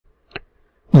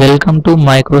Welcome to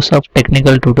Microsoft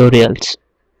Technical Tutorials.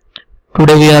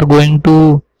 Today we are going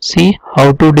to see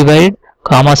how to divide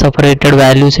comma separated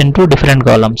values into different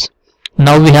columns.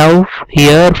 Now we have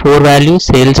here four values: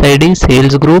 sales ID,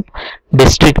 sales group,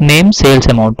 district name, sales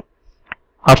amount.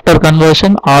 After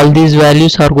conversion, all these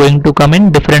values are going to come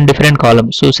in different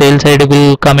columns. So sales ID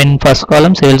will come in first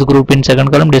column, sales group in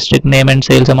second column, district name and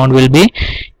sales amount will be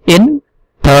in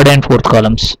third and fourth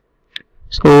columns.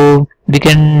 So we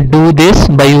can do this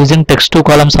by using text to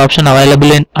columns option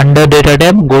available in under data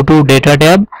tab. Go to data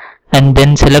tab and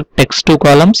then select text to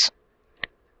columns.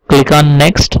 Click on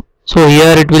next. So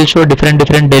here it will show different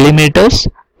delimiters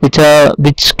which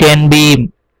can be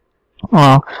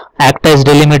act as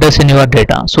delimiters in your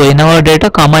data. So in our data,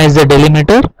 comma is the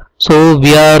delimiter. So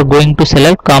we are going to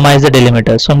select comma as the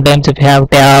delimiter. Sometimes if you have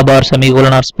tab or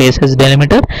semicolon or space as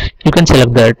delimiter, you can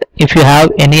select that. If you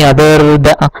have any other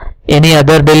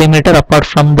delimiter apart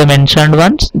from the mentioned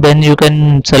ones, then you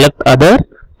can select other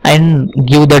and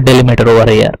give the delimiter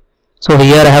over here. So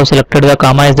here I have selected the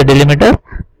comma as the delimiter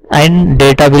and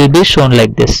data will be shown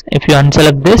like this. If you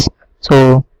unselect this,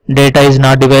 so data is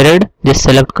not divided, just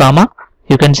select comma.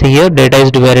 You can see here data is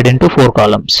divided into four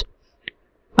columns.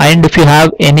 And if you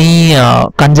have any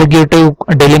consecutive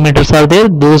delimiters are there,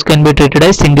 those can be treated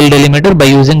as single delimiter by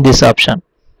using this option.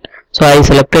 So I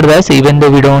selected this even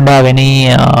though we don't have any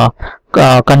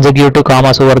consecutive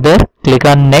commas over there. Click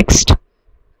on next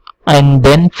and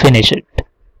then finish it.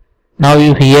 Now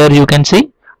here you can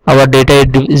see our data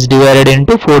is divided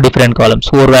into four different columns.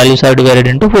 Four values are divided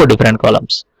into four different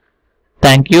columns.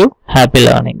 Thank you. Happy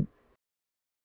learning.